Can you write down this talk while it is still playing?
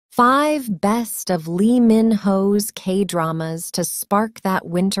5 best of Minho's K-dramas to spark that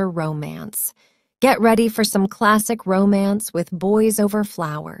winter romance. Get ready for some classic romance with boys over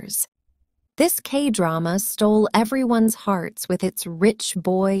flowers. This K-drama stole everyone's hearts with its rich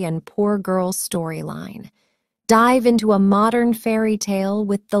boy and poor girl storyline. Dive into a modern fairy tale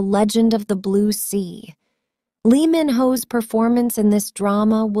with the legend of the blue sea. Minho's performance in this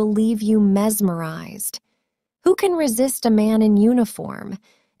drama will leave you mesmerized. Who can resist a man in uniform,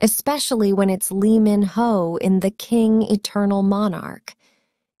 especially when it's Minho in The King Eternal Monarch?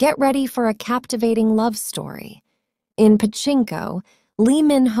 Get ready for a captivating love story. In Pachinko,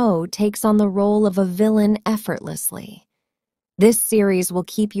 Minho takes on the role of a villain effortlessly. This series will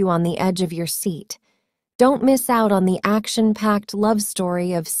keep you on the edge of your seat. Don't miss out on the action-packed love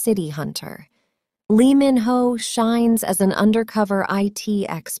story of City Hunter. Minho shines as an undercover IT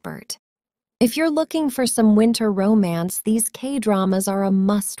expert. If you're looking for some winter romance, these K-dramas are a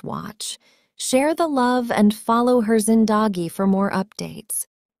must-watch. Share the love and follow her Zindagi for more updates.